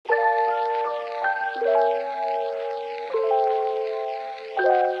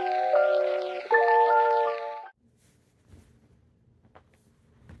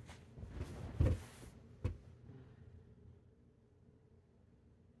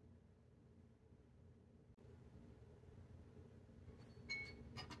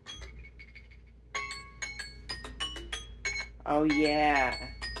Oh yeah,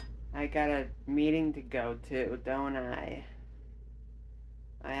 I got a meeting to go to, don't I?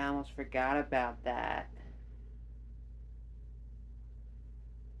 I almost forgot about that.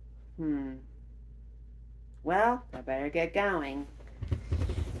 Well, I better get going.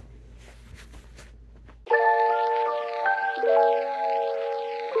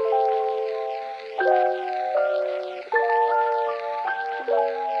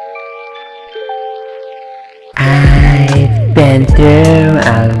 I've been through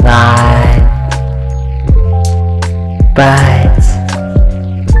a lot, but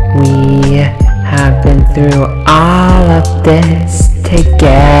we have been through all of this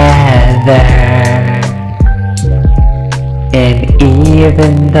together. And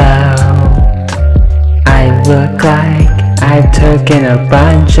even though I look like I've taken a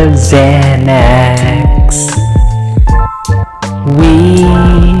bunch of Xanax, we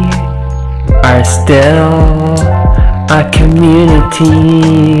are still a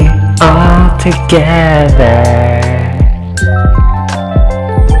community all together.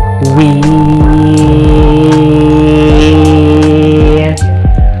 We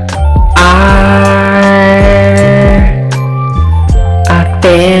are a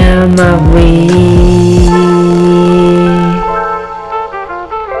family.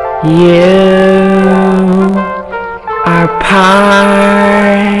 You are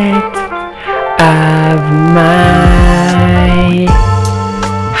part of my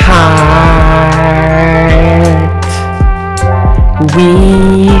heart.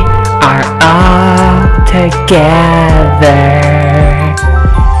 We are all together,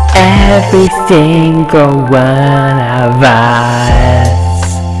 every single one of us.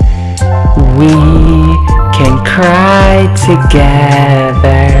 We can cry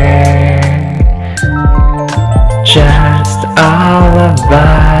together, just all of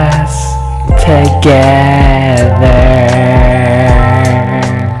us together.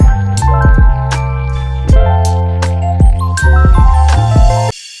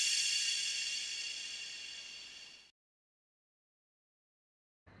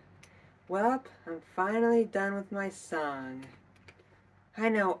 Well, I'm finally done with my song. I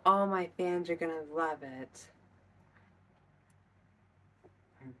know all my fans are gonna love it.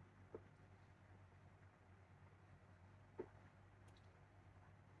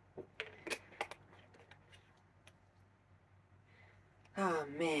 Oh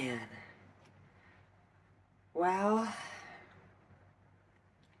man. Well,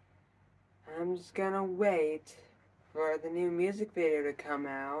 I'm just gonna wait for the new music video to come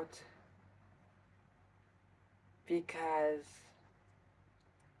out, because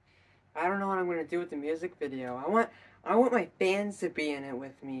I don't know what I'm gonna do with the music video. I want my fans to be in it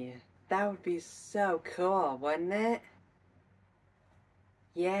with me. That would be so cool, wouldn't it?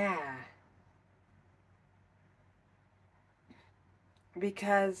 Yeah.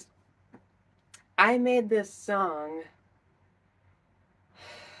 Because I made this song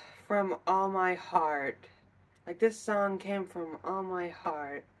from all my heart. Like, this song came from all my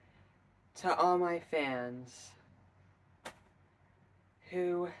heart to all my fans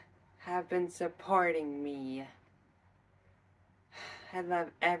who have been supporting me. I love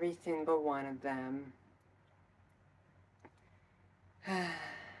every single one of them.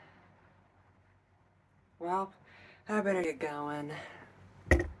 Well, I better get going.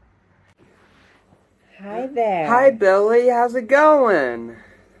 Hi there. Hi, Billie. How's it going?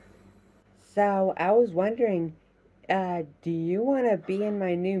 So, I was wondering, do you want to be in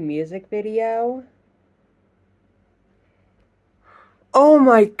my new music video? Oh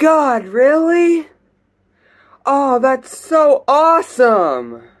my God, really? Oh, that's so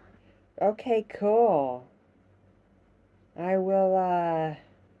awesome! Okay, cool. Wait, where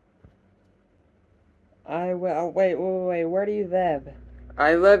do you live?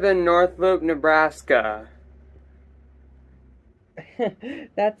 I live in North Loop, Nebraska.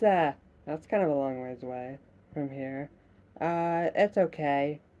 That's kind of a long ways away from here. It's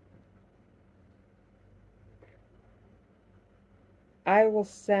okay. I will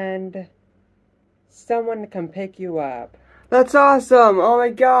send someone to come pick you up. That's awesome! Oh my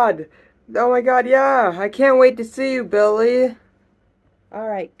God! Oh my God, yeah! I can't wait to see you, Billie!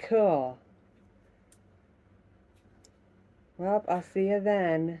 Alright, cool. Well, I'll see you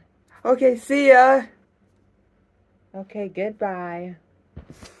then. Okay, see ya! Okay, goodbye.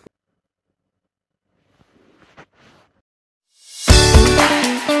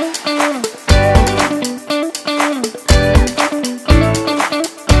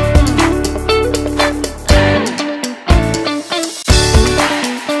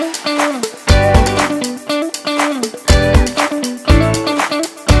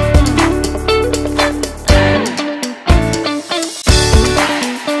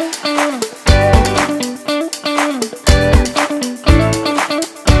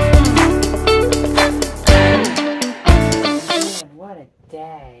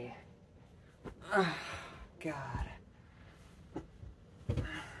 Day. Oh, God.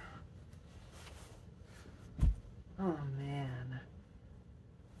 Oh, man.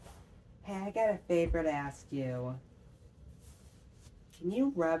 Hey, I got a favor to ask you. Can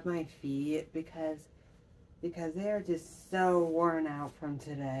you rub my feet? Because they're just so worn out from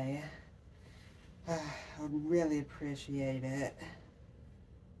today. I would really appreciate it.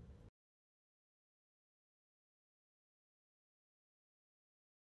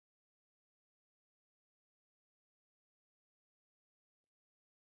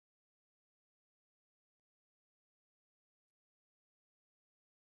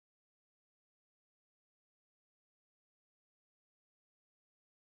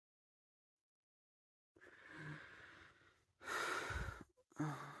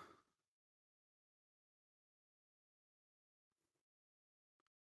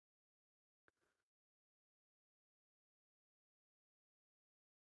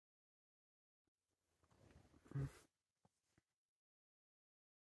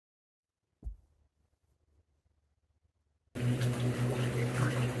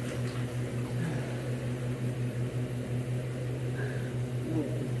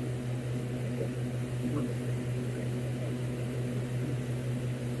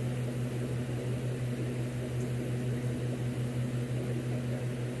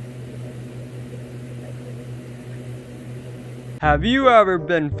 Have you ever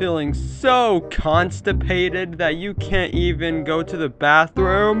been feeling so constipated that you can't even go to the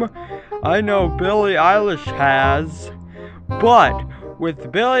bathroom? I know Billie Eilish has. But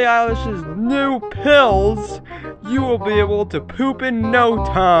with Billie Eilish's new pills, you will be able to poop in no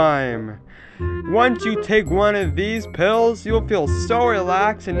time. Once you take one of these pills, you'll feel so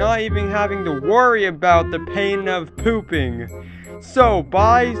relaxed and not even having to worry about the pain of pooping. So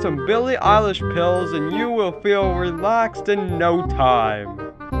buy some Billie Eilish pills and you will feel relaxed in no time.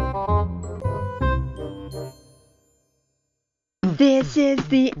 This is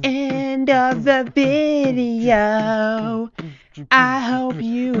the end of the video. I hope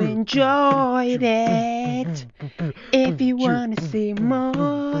you enjoyed it. If you want to see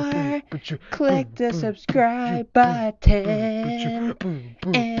more, click the subscribe button.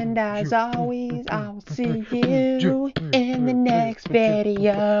 And as always, I'll see you in the next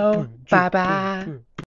video. Bye bye.